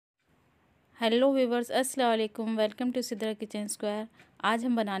Hello viewers, अस्सलाम वालेकुम। Welcome to Sidra kitchen square. आज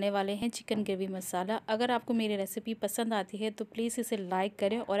हम बनाने वाले हैं चिकन ग्रेवी मसाला। अगर आपको मेरी रेसिपी पसंद आती है तो प्लीज़ इसे लाइक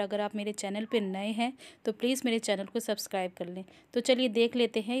करें, और अगर आप मेरे चैनल पर नए हैं तो प्लीज़ मेरे चैनल को सब्सक्राइब कर लें। तो चलिए देख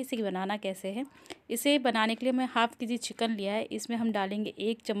लेते हैं इसे बनाना कैसे है। इसे बनाने के लिए मैं हाफ़ के जी चिकन लिया है। इसमें हम डालेंगे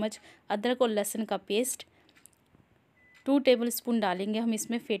 1 चम्मच अदरक और लहसुन का पेस्ट, 2 टेबलस्पून डालेंगे हम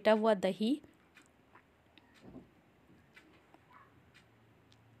इसमें फेटा हुआ दही,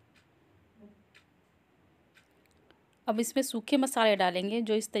 अब इसमें सूखे मसाले डालेंगे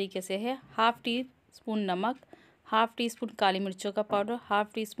जो इस तरीके से है। हाफ़ टी स्पून नमक, हाफ़ टी स्पून काली मिर्चों का पाउडर,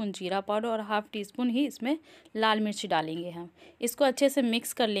 हाफ़ टी स्पून जीरा पाउडर और हाफ़ टी स्पून ही इसमें लाल मिर्च डालेंगे हम। इसको अच्छे से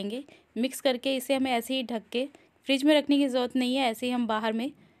मिक्स कर लेंगे। मिक्स करके इसे हमें ऐसे ही ढक के फ्रिज में रखने की ज़रूरत नहीं है, ऐसे ही हम बाहर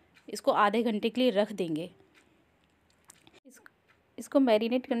में इसको आधे घंटे के लिए रख देंगे। इसको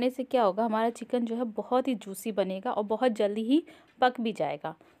मैरिनेट करने से क्या होगा, हमारा चिकन जो है बहुत ही जूसी बनेगा और बहुत जल्दी ही पक भी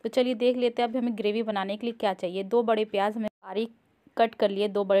जाएगा। तो चलिए देख लेते हैं अब हमें ग्रेवी बनाने के लिए क्या चाहिए। 2 बड़े प्याज हमने बारीक कट कर लिए,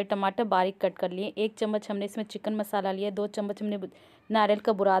 2 बड़े टमाटर बारीक कट कर लिए, 1 चम्मच हमने इसमें चिकन मसाला लिया, 2 चम्मच हमने नारियल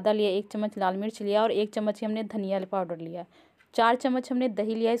का बुरादा लिया, 1 चम्मच लाल मिर्च लिया और 1 चम्मच हमने धनिया पाउडर लिया, 4 चम्मच हमने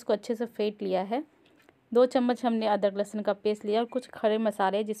दही लिया, इसको अच्छे से फेंट लिया है, 2 चम्मच हमने अदरक लहसुन का पेस्ट लिया और कुछ खड़े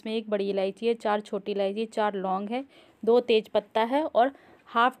मसाले जिसमें 1 बड़ी इलायची है, 4 छोटी इलायची, 4 लौंग है, 2 तेज पत्ता है और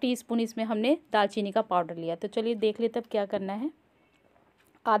हाफ़ टी स्पून इसमें हमने दालचीनी का पाउडर लिया। तो चलिए देख लेते अब क्या करना है।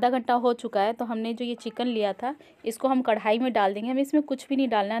 आधा घंटा हो चुका है तो हमने जो ये चिकन लिया था इसको हम कढ़ाई में डाल देंगे। हमें इसमें कुछ भी नहीं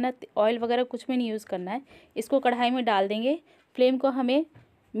डालना है, ना ऑयल वगैरह कुछ भी नहीं यूज़ करना है। इसको कढ़ाई में डाल देंगे। फ्लेम को हमें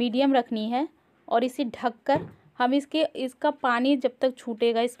मीडियम रखनी है और इसे ढककर हम इसका पानी जब तक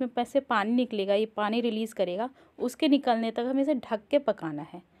छूटेगा, इसमें पैसे पानी निकलेगा, ये पानी रिलीज़ करेगा, उसके निकलने तक हमें इसे ढक के पकाना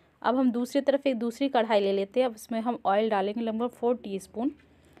है। अब हम दूसरी तरफ एक दूसरी कढ़ाई ले लेते हैं। अब इसमें हम ऑयल डालेंगे लगभग 4 टीस्पून।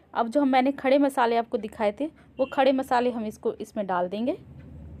 अब जो मैंने खड़े मसाले आपको दिखाए थे वो खड़े मसाले हम इसमें डाल देंगे।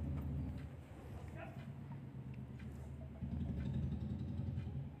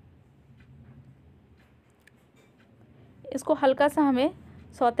 इसको हल्का सा हमें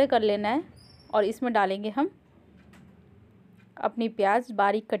सौते कर लेना है और इसमें डालेंगे हम अपनी प्याज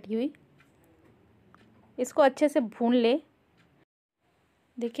बारीक कटी हुई। इसको अच्छे से भून ले।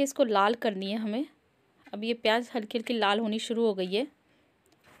 देखिए इसको लाल करनी है हमें। अब ये प्याज हल्की हल्की लाल होनी शुरू हो गई है।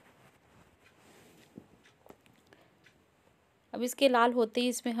 अब इसके लाल होते ही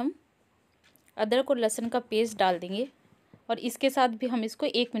इसमें हम अदरक और लहसुन का पेस्ट डाल देंगे और इसके साथ भी हम इसको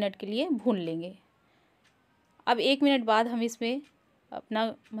 1 मिनट के लिए भून लेंगे। अब 1 मिनट बाद हम इसमें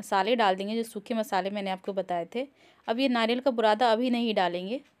अपना मसाले डाल देंगे, जो सूखे मसाले मैंने आपको बताए थे। अब ये नारियल का बुरादा अभी नहीं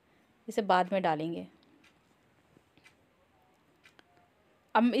डालेंगे, इसे बाद में डालेंगे।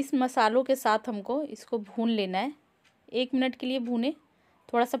 अब इस मसालों के साथ हमको इसको भून लेना है। 1 मिनट के लिए भूने,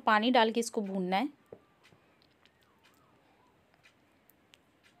 थोड़ा सा पानी डाल के इसको भूनना है।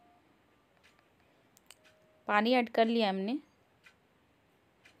 पानी ऐड कर लिया हमने,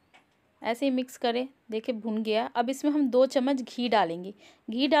 ऐसे ही मिक्स करें। देखिए भुन गया। अब इसमें हम 2 चम्मच घी डालेंगे।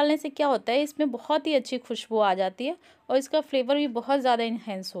 घी डालने से क्या होता है, इसमें बहुत ही अच्छी खुशबू आ जाती है और इसका फ्लेवर भी बहुत ज़्यादा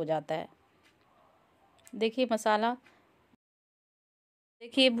इन्हेंस हो जाता है। देखिए मसाला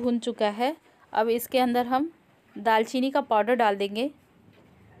देखिए भुन चुका है। अब इसके अंदर हम दालचीनी का पाउडर डाल देंगे।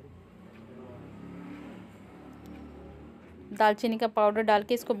 दालचीनी का पाउडर डाल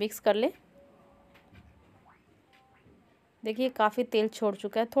के इसको मिक्स कर ले। देखिए काफ़ी तेल छोड़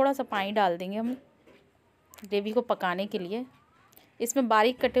चुका है। थोड़ा सा पानी डाल देंगे हम ग्रेवी को पकाने के लिए। इसमें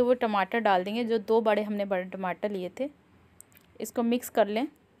बारीक कटे हुए टमाटर डाल देंगे, जो 2 हमने बड़े टमाटर लिए थे। इसको मिक्स कर लें।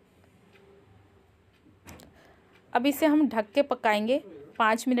 अब इसे हम ढक के पकाएंगे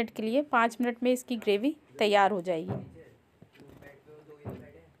 5 मिनट के लिए। 5 मिनट में इसकी ग्रेवी तैयार हो जाएगी।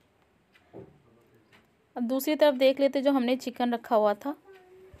 अब दूसरी तरफ देख लेते, जो हमने चिकन रखा हुआ था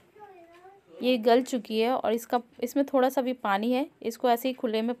ये गल चुकी है और इसमें थोड़ा सा भी पानी है। इसको ऐसे ही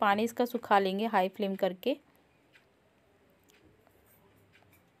खुले में पानी इसका सुखा लेंगे हाई फ्लेम करके।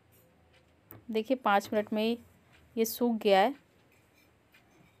 देखिए 5 मिनट में ये सूख गया है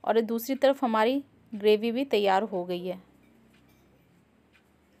और दूसरी तरफ हमारी ग्रेवी भी तैयार हो गई है।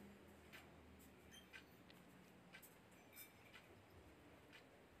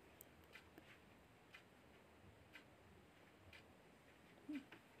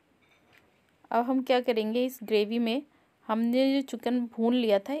 अब हम क्या करेंगे, इस ग्रेवी में हमने जो चिकन भून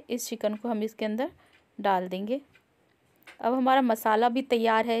लिया था इस चिकन को हम इसके अंदर डाल देंगे। अब हमारा मसाला भी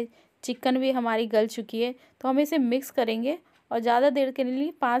तैयार है, चिकन भी हमारी गल चुकी है, तो हम इसे मिक्स करेंगे और ज़्यादा देर के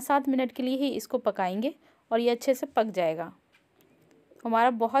लिए 5-7 मिनट के लिए ही इसको पकाएंगे और ये अच्छे से पक जाएगा। हमारा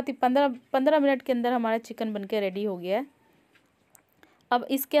बहुत ही 15 मिनट के अंदर हमारा चिकन बनके रेडी हो गया है। अब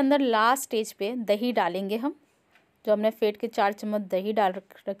इसके अंदर लास्ट स्टेज पे दही डालेंगे हम। जो हमने फेंट के 4 चम्मच दही डाल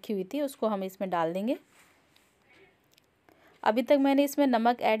रखी हुई थी उसको हम इसमें डाल देंगे। अभी तक मैंने इसमें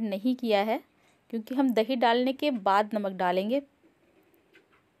नमक ऐड नहीं किया है क्योंकि हम दही डालने के बाद नमक डालेंगे।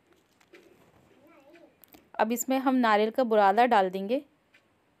 अब इसमें हम नारियल का बुरादा डाल देंगे।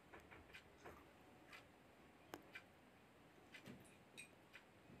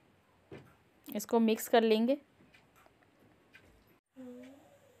 इसको मिक्स कर लेंगे।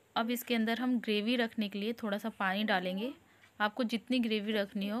 अब इसके अंदर हम ग्रेवी रखने के लिए थोड़ा सा पानी डालेंगे। आपको जितनी ग्रेवी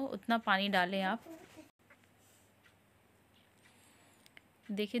रखनी हो उतना पानी डालें आप।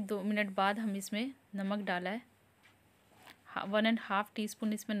 देखिए 2 मिनट बाद हम इसमें नमक डाला है, 1.5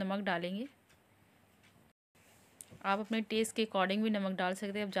 टीस्पून इसमें नमक डालेंगे। आप अपने टेस्ट के अकॉर्डिंग भी नमक डाल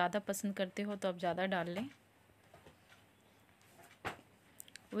सकते हैं। आप ज़्यादा पसंद करते हो तो आप ज़्यादा डाल लें।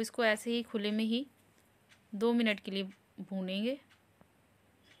 अब इसको ऐसे ही खुले में ही 2 मिनट के लिए भूनेंगे।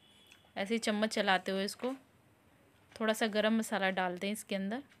 ऐसे ही चम्मच चलाते हुए इसको। थोड़ा सा गरम मसाला डाल दें इसके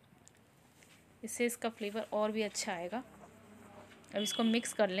अंदर, इससे इसका फ्लेवर और भी अच्छा आएगा। अब इसको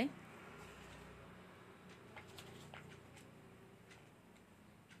मिक्स कर लें।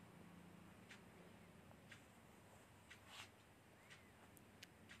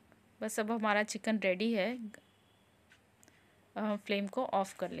 बस अब हमारा चिकन रेडी है। अब हम फ्लेम को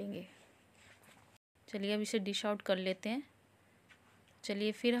ऑफ कर लेंगे। चलिए अब इसे डिश आउट कर लेते हैं।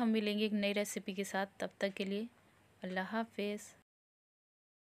 चलिए फिर हम मिलेंगे एक नई रेसिपी के साथ। तब तक के लिए अल्लाह हाफ़िज़।